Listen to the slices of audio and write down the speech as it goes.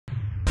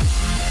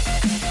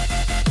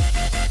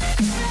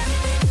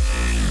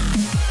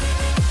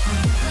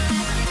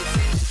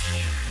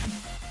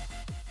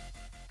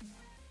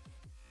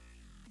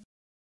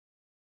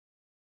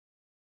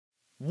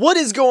What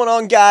is going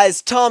on,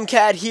 guys?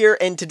 Tomcat here,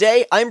 and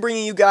today I'm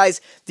bringing you guys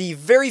the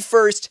very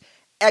first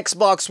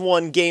Xbox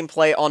One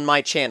gameplay on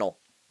my channel.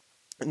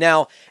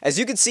 Now, as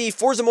you can see,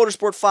 Forza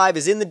Motorsport 5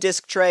 is in the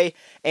disc tray,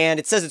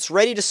 and it says it's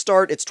ready to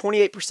start. It's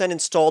 28%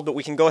 installed, but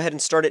we can go ahead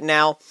and start it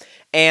now.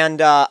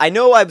 And I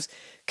know I was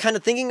kind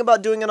of thinking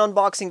about doing an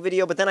unboxing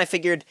video, but then I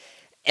figured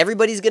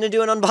everybody's going to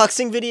do an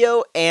unboxing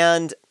video,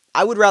 and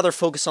I would rather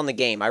focus on the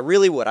game. I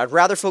really would. I'd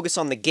rather focus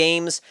on the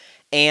games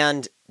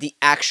and the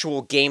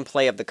actual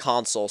gameplay of the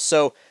console.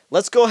 So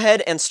let's go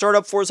ahead and start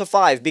up Forza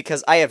 5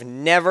 because I have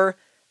never,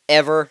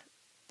 ever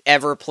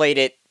played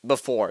it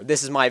before.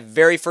 This is my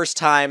very first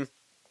time.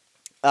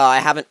 I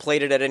haven't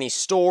played it at any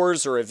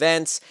stores or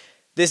events.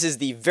 This is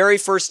the very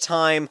first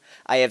time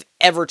I have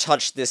ever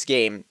touched this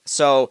game.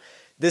 So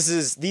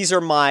these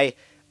are my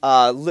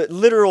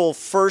literal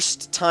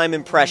first time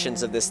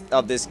impressions of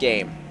this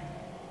game.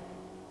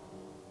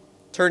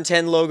 Turn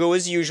 10 logo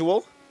as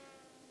usual.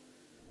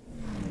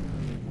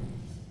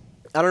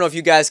 I don't know if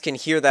you guys can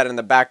hear that in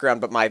the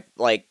background, but my,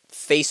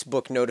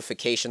 Facebook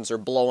notifications are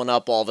blowing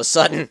up all of a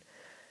sudden.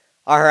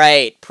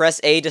 Alright, press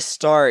A to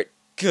start.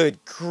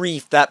 Good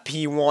grief, that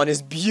P1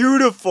 is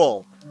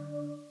beautiful!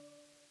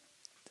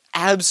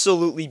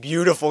 Absolutely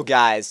beautiful,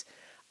 guys.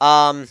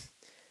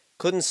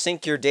 Couldn't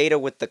sync your data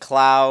with the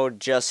cloud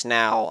just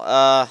now.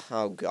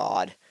 Oh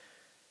god.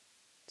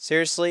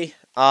 Seriously?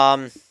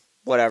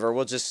 Whatever,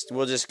 we'll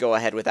just go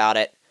ahead without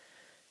it.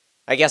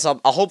 I guess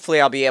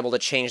hopefully I'll be able to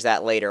change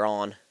that later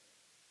on.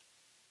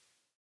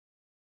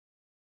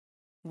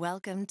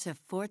 Welcome to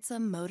Forza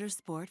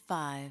Motorsport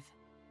 5.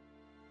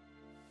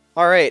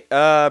 Alright,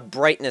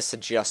 brightness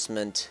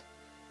adjustment.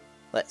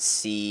 Let's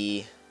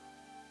see.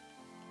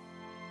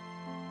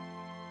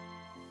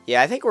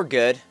 Yeah, I think we're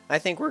good.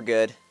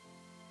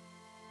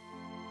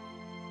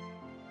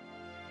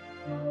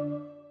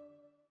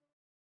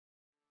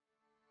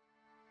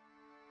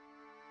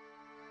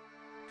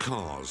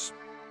 Cars.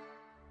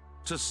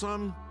 To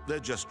some, they're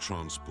just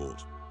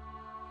transport.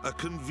 A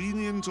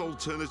convenient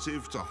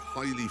alternative to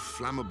highly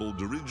flammable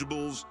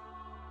dirigibles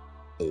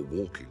or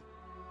walking.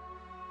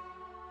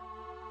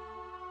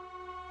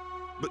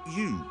 But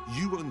you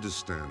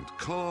understand,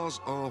 cars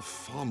are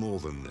far more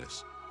than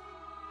this.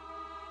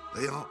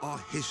 They are our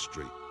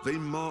history. They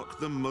mark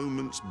the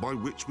moments by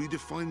which we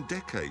define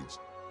decades.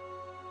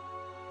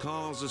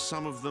 Cars are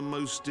some of the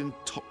most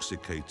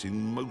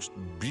intoxicating, most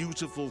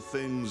beautiful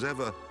things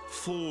ever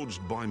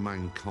forged by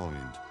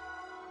mankind.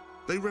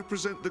 They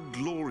represent the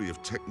glory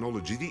of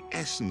technology, the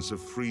essence of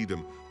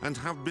freedom, and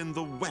have been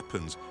the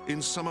weapons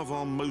in some of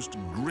our most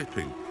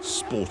gripping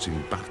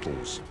sporting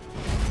battles.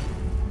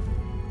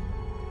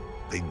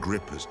 They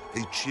grip us,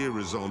 they cheer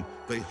us on,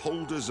 they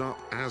hold us up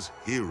as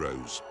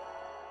heroes.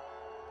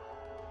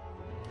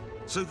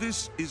 So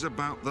this is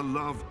about the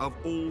love of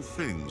all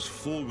things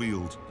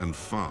four-wheeled and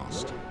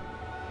fast.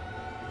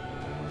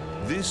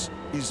 This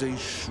is a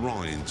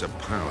shrine to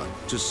power,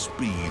 to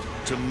speed,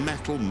 to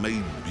metal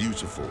made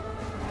beautiful.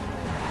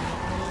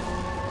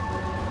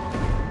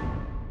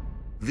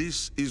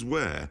 This is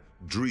where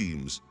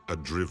dreams are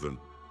driven.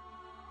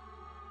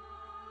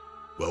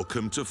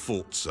 Welcome to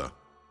Forza.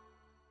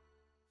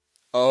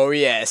 Oh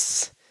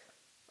yes.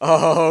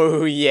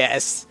 Oh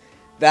yes.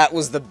 That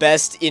was the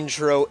best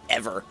intro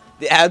ever.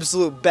 The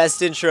absolute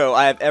best intro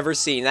I have ever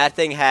seen. That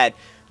thing had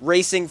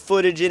racing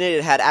footage in it.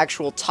 It had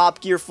actual Top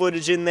Gear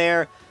footage in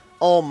there.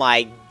 Oh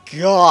my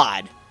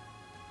god.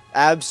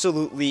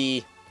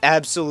 Absolutely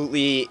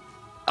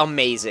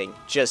amazing.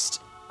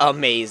 Just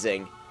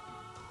amazing.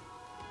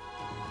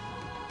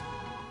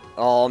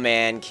 Oh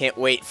man, can't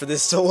wait for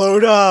this to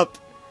load up.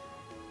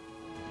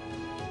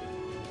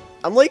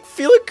 I'm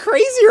feeling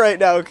crazy right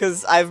now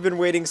because I've been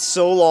waiting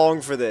so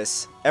long for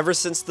this. Ever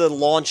since the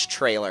launch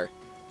trailer.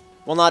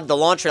 Well, not the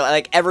launch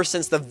trailer, ever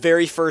since the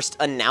very first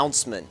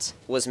announcement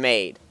was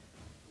made.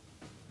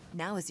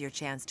 Now is your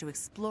chance to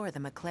explore the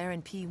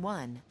McLaren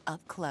P1 up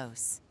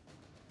close.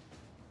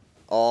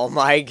 Oh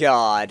my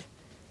god.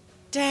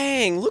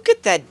 Dang, look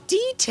at that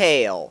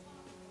detail.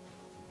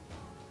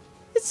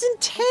 It's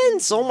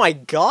intense, oh my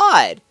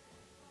god.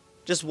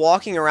 Just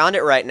walking around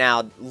it right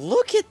now,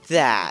 look at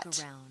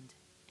that.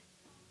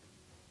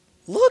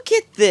 Look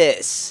at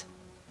this.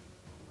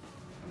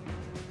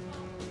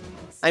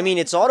 I mean,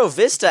 it's Auto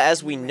Vista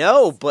as we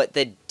know, but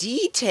the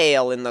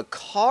detail in the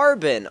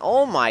carbon,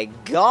 oh my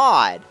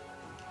god.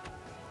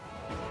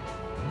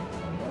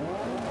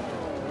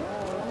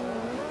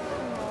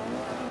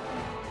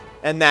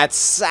 And that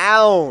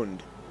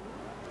sound.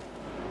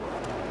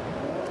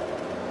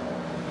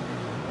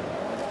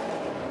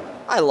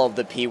 I love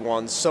the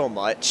P1 so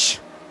much.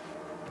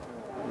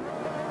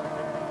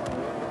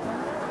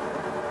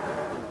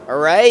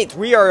 Alright,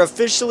 we are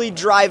officially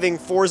driving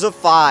Forza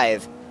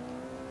 5.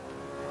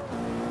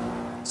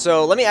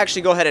 So let me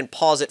actually go ahead and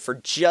pause it for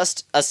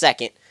just a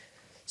second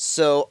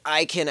so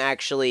I can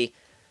actually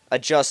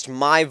adjust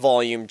my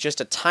volume just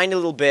a tiny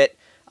little bit.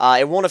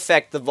 It won't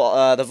affect the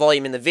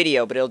volume in the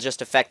video, but it'll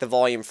just affect the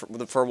volume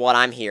for what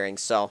I'm hearing,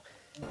 so.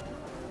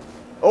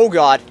 Oh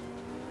god.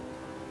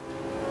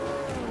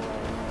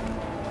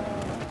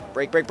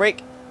 Brake, brake,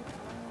 brake.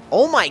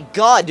 Oh my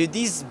god, dude,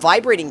 these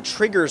vibrating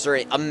triggers are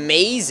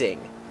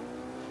amazing.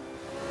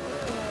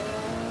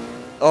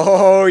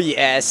 Oh,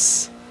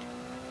 yes.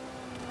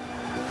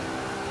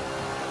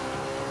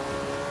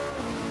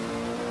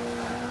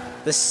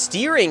 The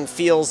steering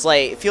feels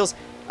a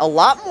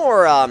lot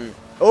more,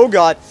 oh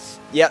god.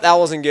 Yeah, that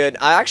wasn't good.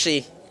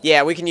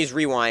 Yeah, we can use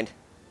rewind.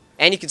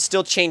 And you can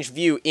still change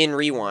view in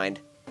rewind.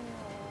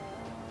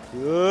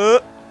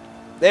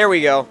 There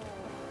we go.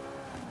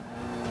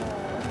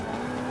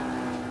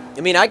 I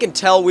mean, I can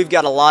tell we've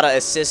got a lot of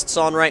assists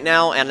on right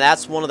now, and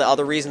that's one of the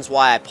other reasons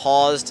why I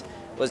paused,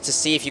 was to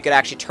see if you could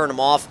actually turn them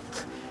off.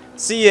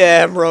 See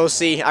ya,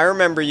 Amrosi. I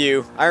remember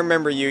you. I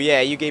remember you.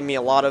 Yeah, you gave me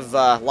a lot of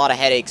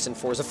headaches in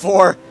Forza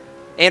 4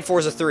 and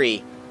Forza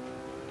 3.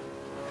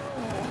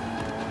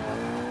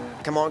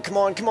 Come on, come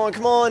on, come on,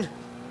 come on.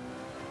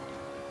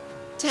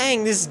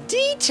 Dang, this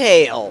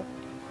detail.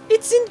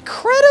 It's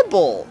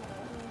incredible.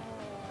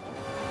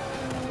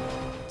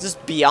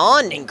 Just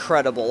beyond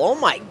incredible. Oh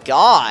my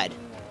god.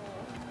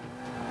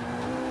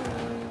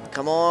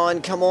 Come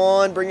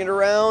on, bring it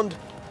around.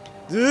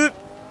 Zoop.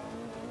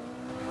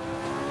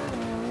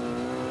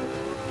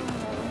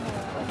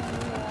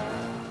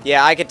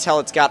 Yeah, I could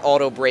tell it's got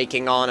auto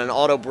braking on, and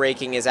auto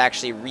braking is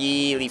actually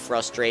really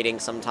frustrating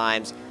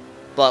sometimes.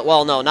 But,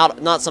 well, no,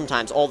 not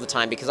sometimes, all the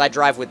time, because I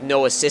drive with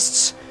no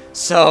assists.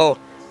 So,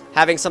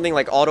 having something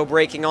like auto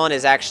braking on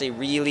is actually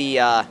really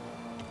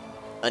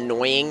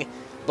annoying.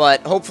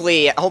 But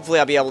hopefully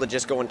I'll be able to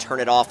just go and turn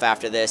it off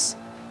after this.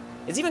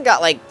 It's even got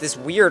like this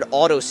weird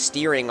auto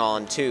steering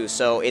on too,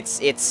 so I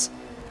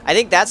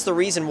think that's the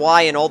reason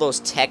why in all those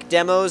tech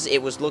demos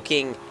it was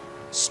looking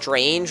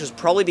strange, was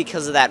probably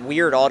because of that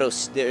weird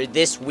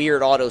this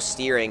weird auto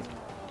steering.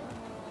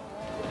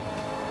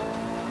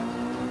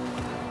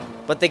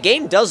 But the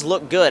game does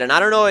look good, and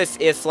I don't know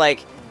if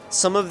like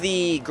some of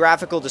the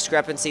graphical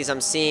discrepancies I'm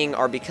seeing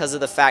are because of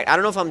the fact, I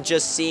don't know if I'm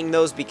just seeing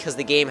those because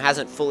the game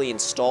hasn't fully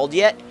installed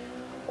yet,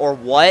 or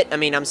what. I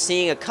mean, I'm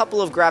seeing a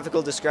couple of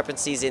graphical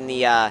discrepancies in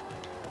the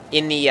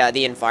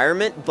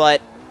environment,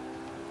 but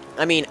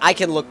I mean, I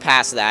can look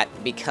past that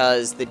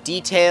because the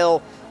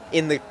detail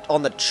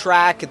on the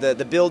track,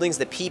 the buildings,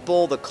 the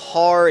people, the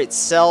car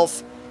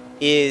itself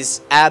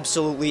is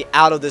absolutely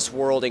out of this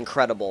world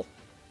incredible.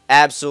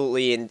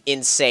 Absolutely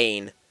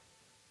insane.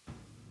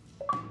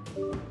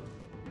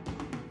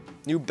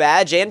 New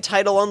badge and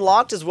title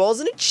unlocked, as well as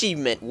an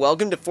achievement.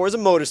 Welcome to Forza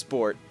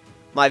Motorsport.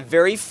 My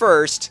very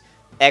first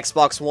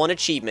Xbox One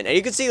achievement. And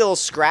you can see the little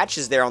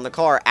scratches there on the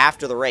car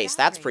after the race.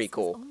 That's pretty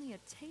cool. Only a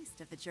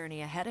taste of the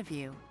journey ahead of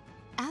you.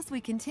 As we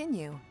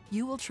continue,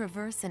 you will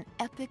traverse an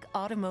epic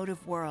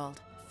automotive world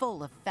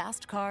full of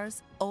fast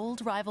cars,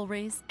 old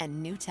rivalries,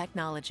 and new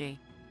technology.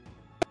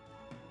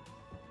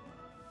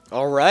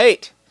 All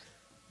right.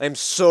 I'm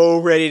so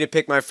ready to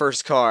pick my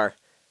first car.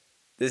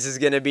 This is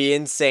going to be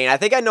insane. I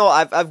think I know,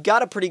 I've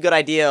got a pretty good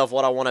idea of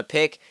what I want to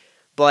pick,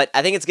 but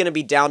I think it's going to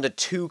be down to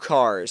 2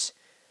 cars.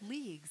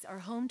 Leagues are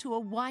home to a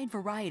wide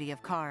variety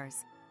of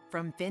cars,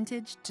 from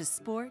vintage to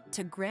sport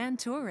to grand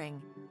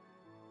touring.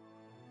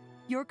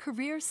 Your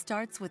career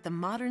starts with the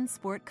Modern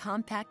Sport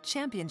Compact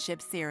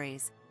Championship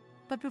Series.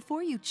 But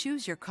before you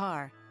choose your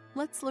car,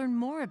 let's learn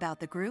more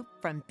about the group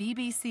from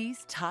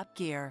BBC's Top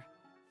Gear.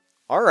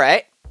 All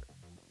right.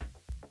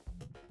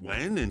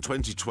 When, in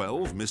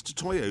 2012, Mr.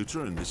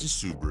 Toyota and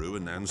Mrs. Subaru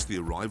announced the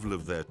arrival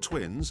of their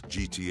twins,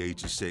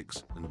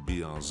 GT86 and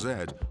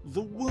BRZ,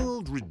 the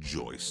world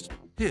rejoiced.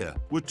 Here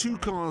were 2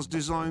 cars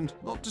designed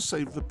not to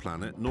save the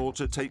planet, nor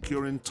to take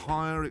your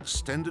entire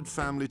extended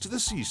family to the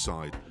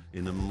seaside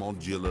in a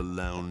modular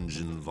lounge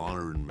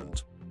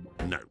environment.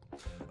 No,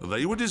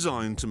 they were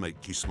designed to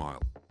make you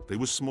smile. They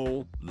were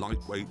small,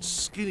 lightweight,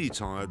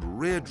 skinny-tired,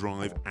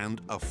 rear-drive,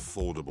 and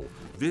affordable.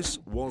 This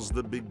was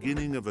the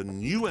beginning of a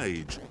new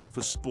age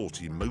for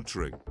sporty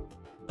motoring.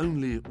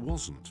 Only it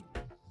wasn't.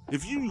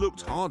 If you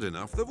looked hard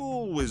enough, there've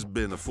always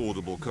been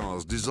affordable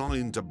cars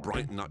designed to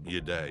brighten up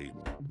your day.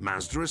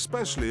 Mazda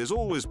especially has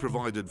always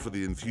provided for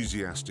the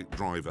enthusiastic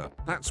driver.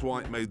 That's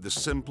why it made the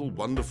simple,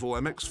 wonderful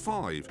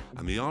MX-5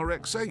 and the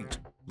RX-8.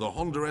 The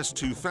Honda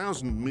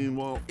S2000,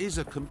 meanwhile, is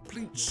a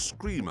complete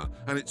screamer,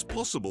 and it's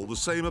possible the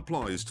same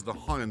applies to the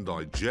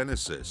Hyundai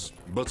Genesis.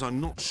 But I'm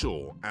not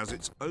sure, as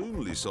it's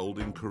only sold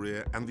in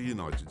Korea and the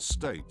United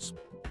States.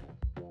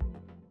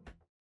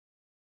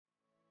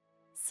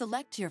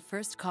 Select your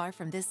first car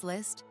from this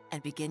list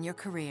and begin your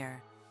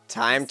career.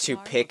 Time This to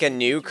car pick will a take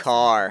new you to some of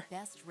car. the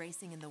Best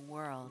racing in the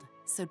world.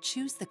 So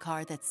choose the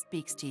car that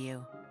speaks to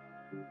you.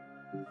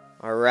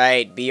 All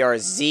right,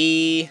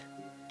 BRZ.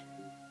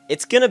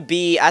 It's gonna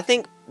be, I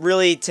think,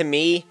 really, to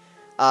me,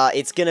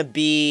 it's gonna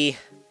be,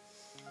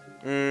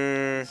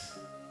 well,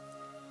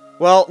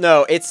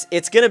 no,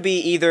 it's gonna be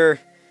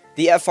either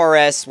the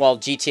FRS, well,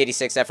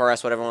 GT86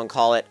 FRS, whatever you want to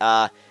call it,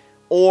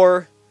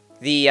 or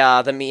the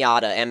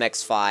Miata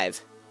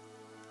MX-5.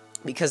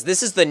 Because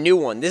this is the new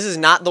one. This is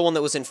not the one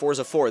that was in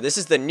Forza 4. This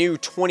is the new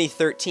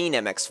 2013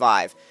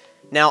 MX-5.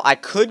 Now, I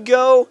could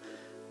go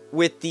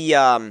with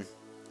the,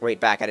 wait,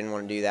 back, I didn't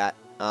want to do that.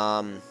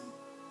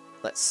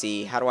 Let's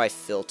see. How do I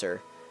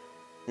filter?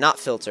 Not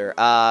filter.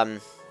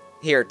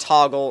 Here,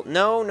 toggle.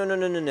 No, no, no,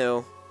 no, no,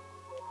 no.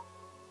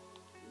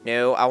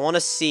 No, I want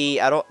to see.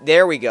 I don't.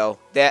 There we go.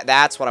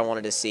 That's what I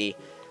wanted to see.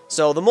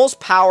 So the most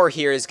power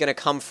here is gonna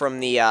come from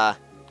the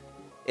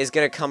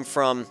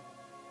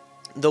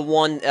the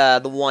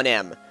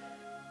 1M,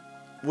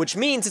 which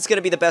means it's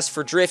gonna be the best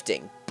for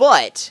drifting.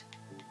 But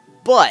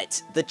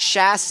the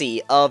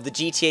chassis of the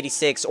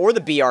GT86 or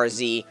the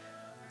BRZ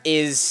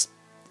is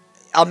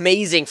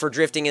amazing for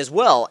drifting as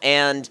well.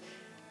 And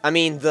I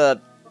mean the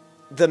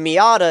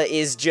Miata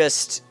is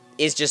just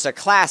a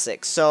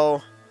classic.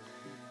 So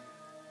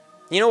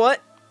you know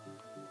what?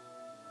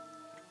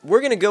 We're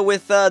going to go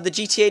with the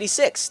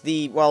GT86.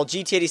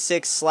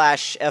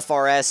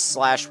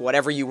 GT86/FRS/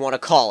 whatever you want to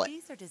call it.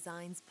 These are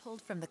designs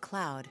pulled from the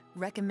cloud,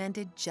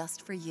 recommended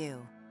just for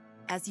you.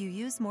 As you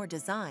use more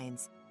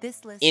designs,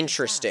 this list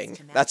interesting.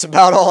 That's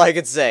about all I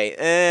could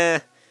say.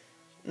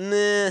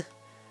 Meh.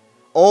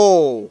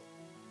 Oh.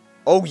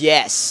 Oh,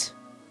 yes.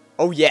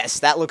 Oh, yes.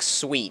 That looks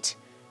sweet.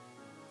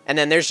 And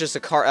then there's just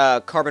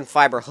a carbon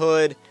fiber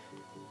hood.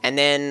 And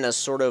then a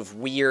sort of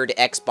weird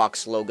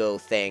Xbox logo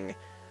thing.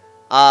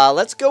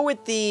 Let's go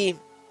with the...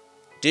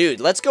 Dude,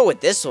 let's go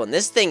with this one.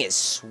 This thing is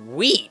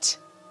sweet.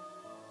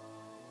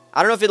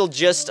 I don't know if it'll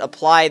just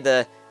apply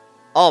the...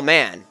 Oh,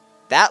 man.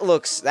 That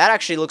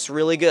actually looks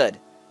really good.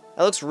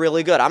 That looks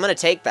really good. I'm gonna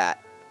take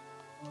that.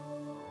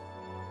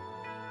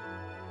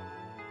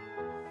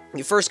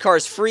 Your first car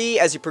is free.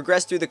 As you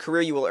progress through the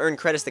career, you will earn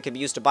credits that can be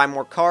used to buy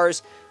more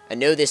cars. I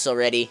know this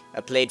already.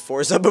 I played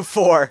Forza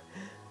before.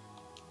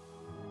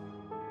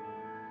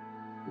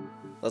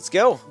 Let's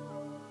go.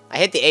 I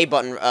hit the A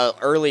button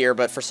earlier,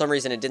 but for some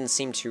reason it didn't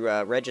seem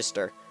to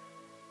register.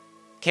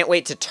 Can't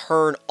wait to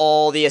turn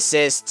all the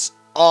assists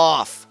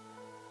off.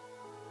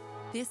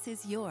 This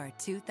is your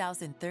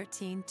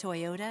 2013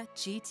 Toyota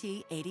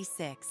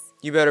GT86.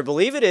 You better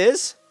believe it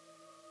is.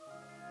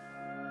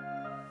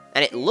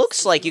 And it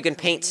looks like you can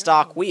paint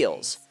stock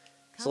wheels.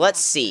 So let's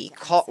see.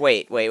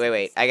 Wait.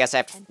 I guess I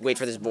have to wait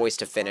for this voice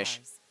to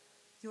finish.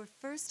 Your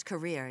first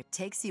career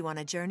takes you on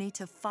a journey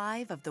to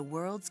 5 of the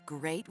world's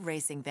great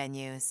racing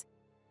venues.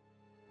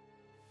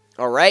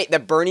 Alright, the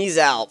Bernese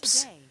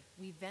Alps. Today,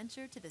 we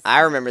venture to the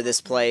I remember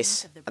this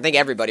place. I think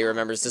everybody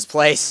remembers this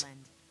place.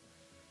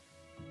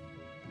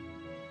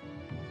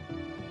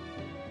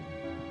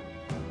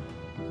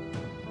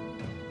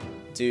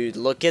 Dude,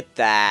 look at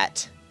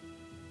that.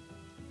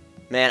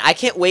 Man, I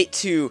can't wait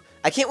to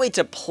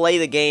play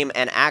the game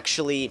and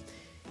actually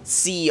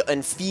see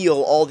and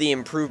feel all the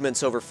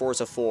improvements over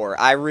Forza 4.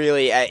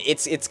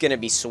 It's gonna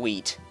be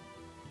sweet.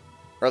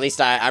 Or at least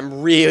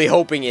I'm really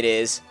hoping it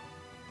is.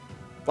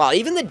 Wow,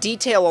 even the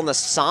detail on the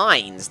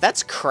signs,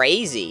 that's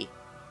crazy.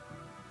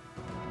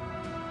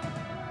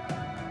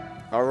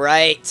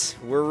 Alright,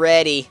 we're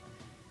ready.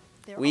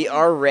 We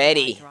are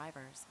ready.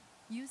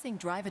 Using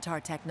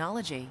Drivatar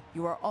technology,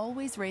 you are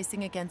always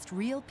racing against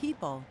real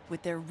people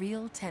with their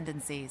real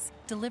tendencies,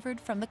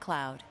 delivered from the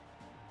cloud.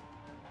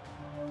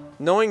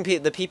 Knowing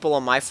the people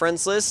on my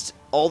friends list,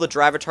 all the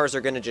Drivatars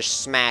are going to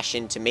just smash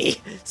into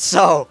me.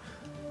 So,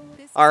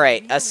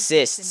 alright,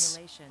 assists.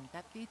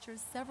 That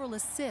features several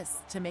assists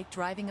to make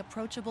driving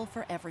approachable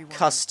for everyone.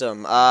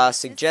 Custom,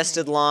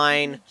 suggested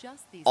line,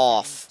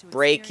 off.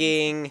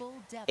 Braking,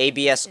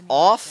 ABS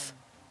off.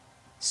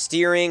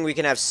 Steering, we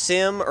can have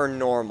sim or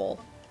normal.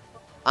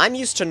 I'm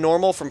used to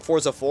normal from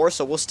Forza 4,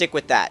 so we'll stick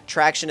with that.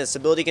 Traction and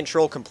stability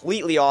control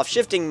completely off.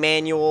 Shifting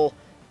manual.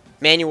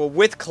 Manual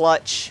with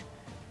clutch.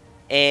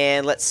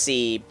 And let's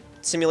see.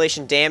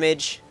 Simulation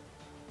damage.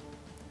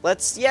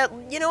 Let's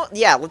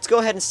go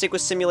ahead and stick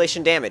with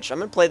simulation damage. I'm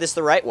going to play this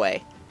the right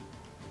way.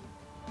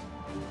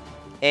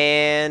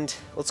 And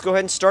let's go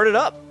ahead and start it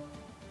up.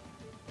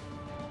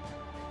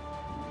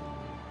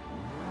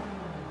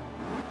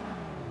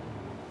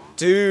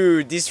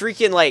 Dude, these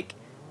freaking, like...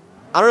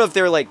 I don't know if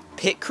they're like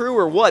pit crew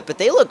or what, but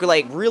they look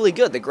like really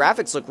good. The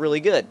graphics look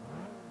really good.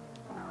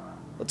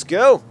 Let's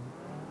go.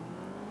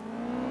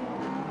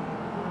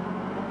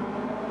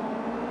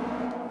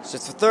 So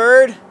it's the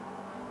third.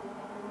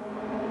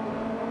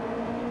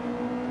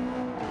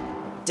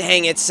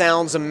 Dang, it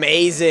sounds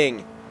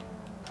amazing.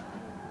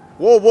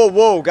 Whoa, whoa,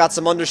 whoa. Got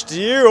some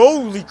understeer.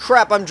 Holy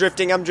crap, I'm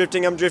drifting. I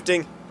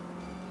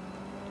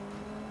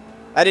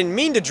didn't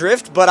mean to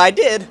drift, but I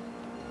did.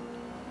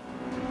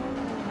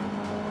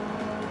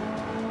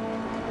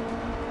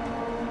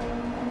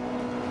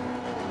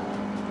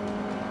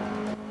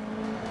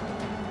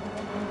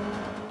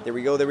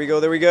 There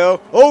we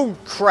go. Oh,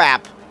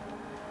 crap.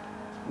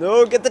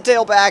 No, get the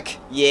tail back.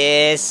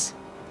 Yes.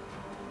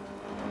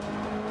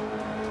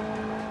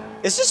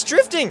 It's just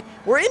drifting.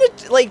 We're in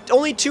a, like,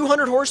 only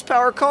 200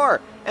 horsepower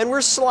car, and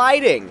we're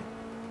sliding.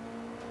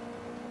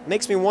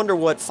 Makes me wonder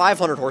what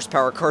 500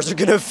 horsepower cars are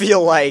gonna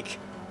feel like.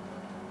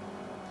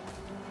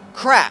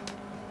 Crap.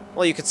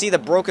 Well, you can see the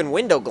broken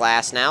window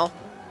glass now.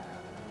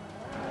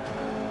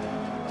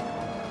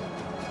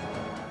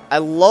 I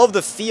love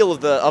the feel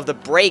of the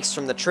brakes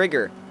from the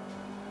trigger.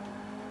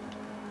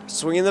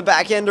 Swinging the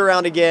back end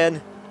around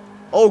again.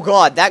 Oh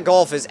god, that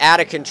Golf is out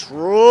of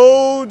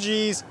control.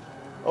 Jeez.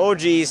 Oh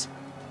jeez.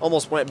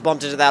 Almost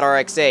bumped into that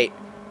RX-8.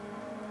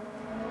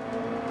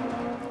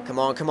 Come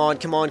on, come on,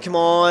 come on, come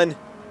on.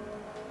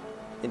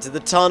 Into the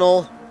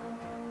tunnel.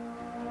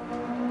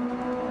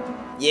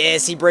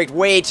 Yes, he braked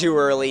way too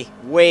early.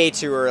 Way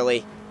too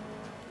early.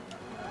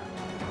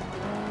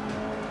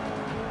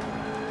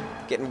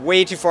 Getting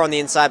way too far on the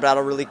inside, but I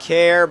don't really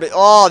care. But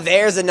oh,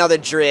 there's another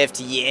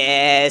drift.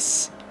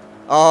 Yes.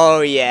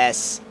 Oh,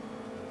 yes.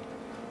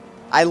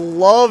 I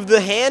love the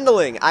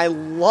handling. I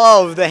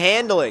love the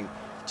handling.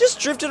 Just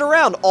drifted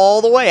around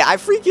all the way. I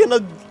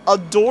freaking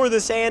adore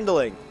this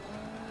handling.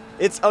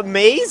 It's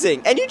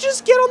amazing. And you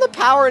just get on the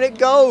power and it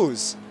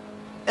goes.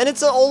 And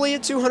it's only a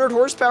 200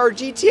 horsepower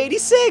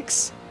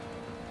GT86.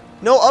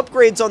 No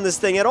upgrades on this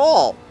thing at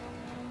all.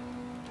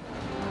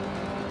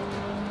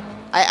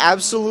 I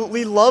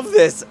absolutely love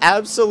this.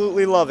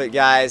 Absolutely love it,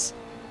 guys.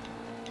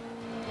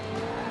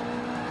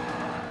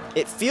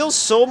 It feels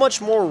so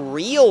much more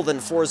real than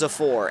Forza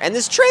 4. And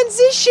this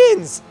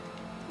transitions!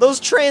 Those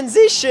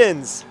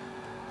transitions!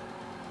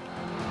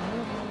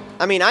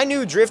 I mean, I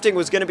knew drifting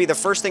was going to be the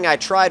first thing I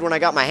tried when I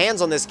got my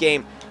hands on this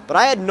game, but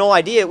I had no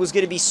idea it was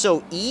going to be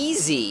so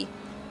easy.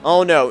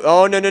 Oh no.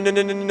 Oh no, no, no,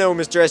 no, no, no,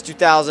 Mr.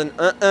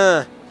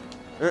 S2000.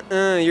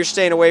 You're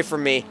staying away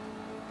from me.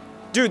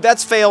 Dude,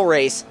 that's Fail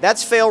Race.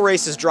 That's Fail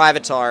Race's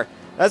Drivatar.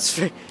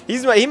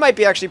 He might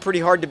be actually pretty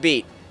hard to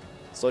beat.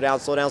 Slow down,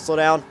 slow down, slow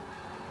down.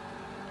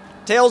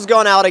 Tail's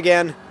gone out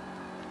again.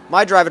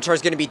 My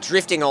Drivatar's going to be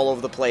drifting all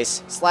over the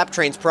place. Slap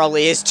Train's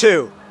probably is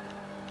too.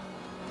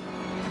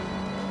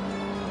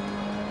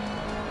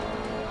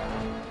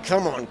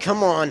 Come on,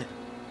 come on.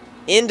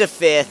 Into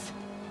 5th.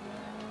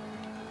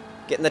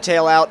 Getting the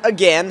tail out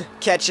again.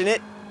 Catching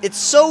it. It's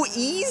so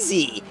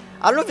easy.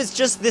 I don't know if it's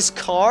just this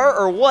car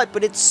or what,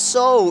 but it's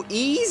so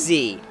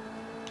easy.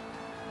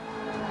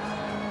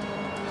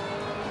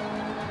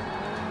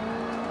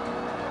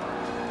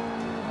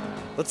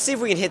 Let's see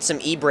if we can hit some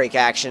e-brake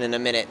action in a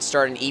minute.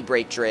 Start an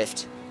e-brake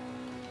drift.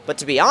 But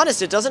to be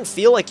honest, it doesn't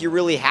feel like you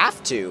really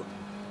have to.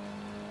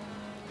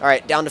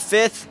 Alright, down to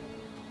 5th.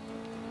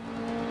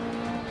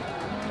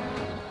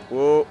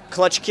 Whoa,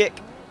 clutch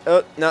kick.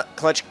 Oh, no,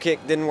 clutch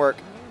kick didn't work.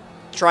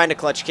 Trying to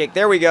clutch kick.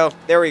 There we go.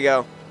 There we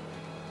go.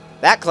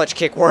 That clutch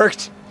kick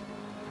worked.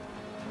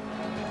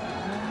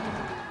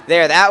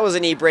 There, that was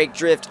an e-brake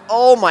drift.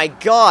 Oh my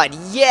god,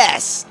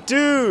 yes!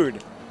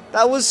 Dude!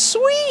 That was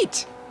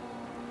sweet!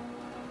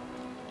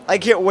 I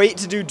can't wait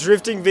to do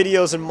drifting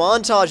videos and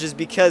montages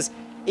because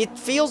it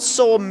feels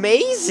so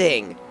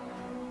amazing.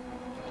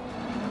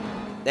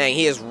 Dang,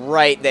 he is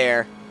right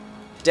there.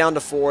 Down to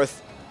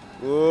 4th.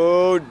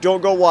 Oh,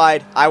 don't go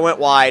wide. I went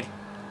wide.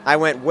 I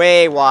went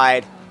way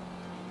wide.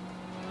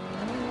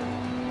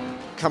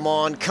 Come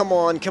on, come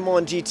on, come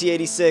on,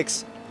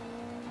 GT86.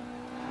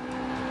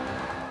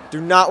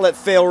 Do not let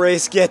Fail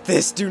Race get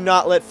this. Do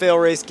not let Fail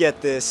Race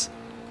get this.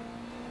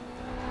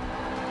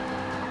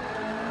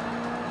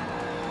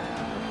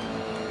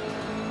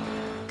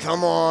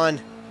 Come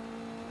on.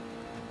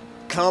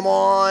 Come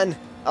on.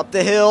 Up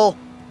the hill.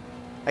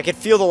 I can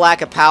feel the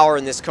lack of power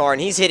in this car,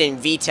 and he's hitting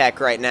VTEC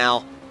right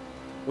now,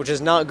 which is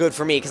not good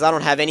for me because I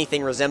don't have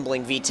anything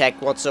resembling VTEC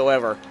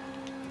whatsoever.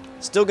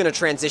 Still going to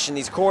transition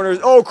these corners.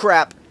 Oh,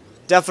 crap.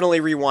 Definitely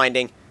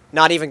rewinding.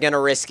 Not even going to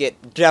risk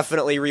it.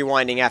 Definitely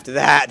rewinding after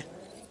that.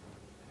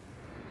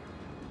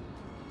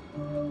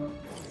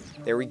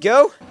 There we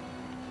go.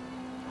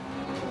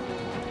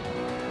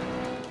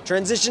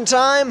 Transition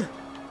time.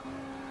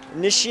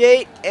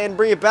 Initiate and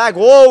bring it back.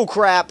 Whoa,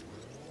 crap.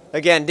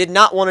 Again, did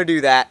not want to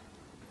do that.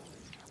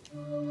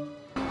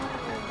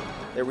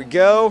 There we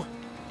go.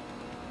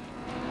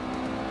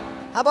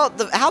 How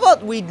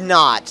about we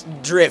not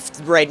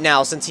drift right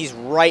now since he's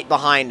right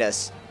behind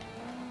us?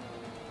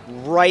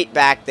 Right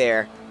back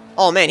there.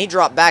 Oh man, he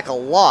dropped back a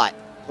lot.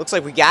 Looks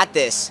like we got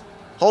this.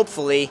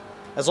 Hopefully.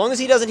 As long as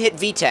he doesn't hit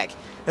VTEC.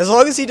 As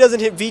long as he doesn't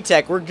hit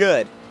VTEC, we're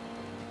good.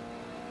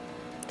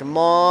 Come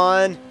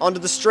on. Onto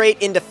the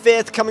straight, into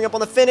 5th, coming up on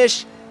the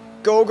finish.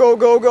 Go, go,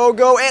 go, go,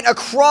 go, and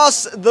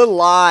across the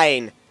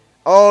line.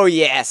 Oh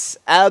yes.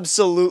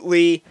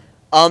 Absolutely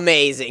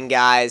amazing,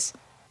 guys.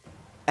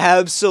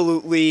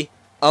 Absolutely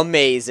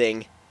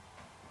amazing.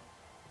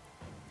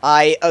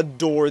 I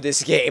adore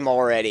this game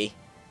already.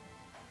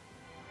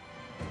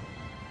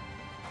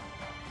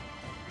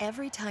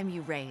 Every time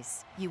you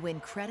race, you win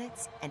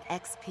credits and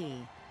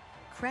XP.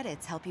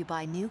 Credits help you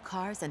buy new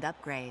cars and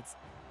upgrades.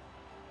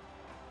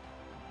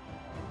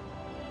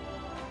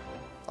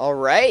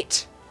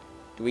 Alright.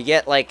 Do we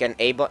get like an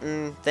A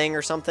button thing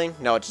or something?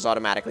 No, it just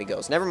automatically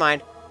goes. Never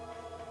mind.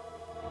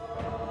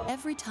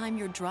 Every time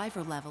your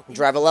driver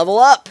level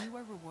up.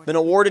 Been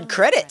awarded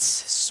credits.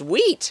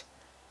 Sweet.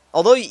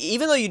 Although,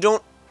 even though you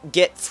don't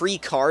get free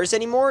cars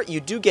anymore, you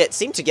do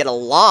seem to get a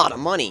lot of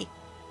money.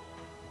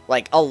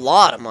 Like, a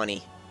lot of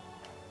money.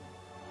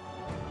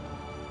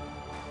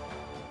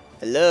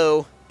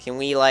 Hello? Can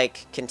we,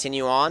 like,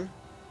 continue on?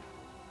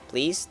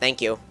 Please?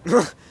 Thank you.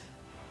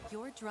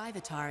 Your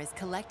Drivatar is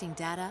collecting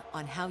data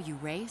on how you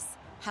race,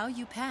 how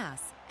you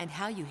pass, and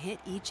how you hit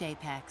each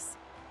apex.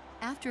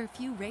 After a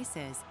few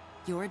races,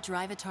 your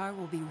Drivatar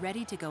will be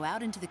ready to go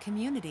out into the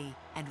community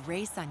and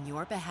race on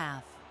your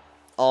behalf.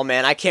 Oh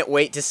man, I can't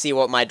wait to see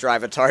what my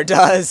Drivatar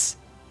does.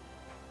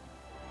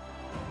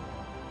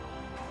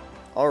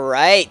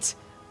 Alright,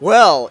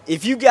 well,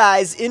 if you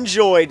guys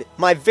enjoyed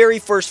my very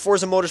first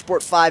Forza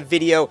Motorsport 5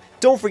 video,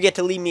 don't forget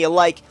to leave me a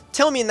like.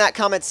 Tell me in that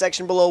comment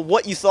section below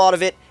what you thought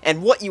of it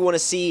and what you want to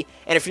see.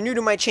 And if you're new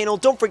to my channel,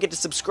 don't forget to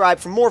subscribe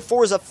for more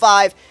Forza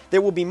 5.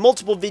 There will be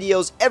multiple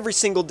videos every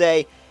single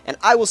day, and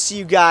I will see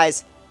you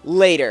guys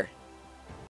later.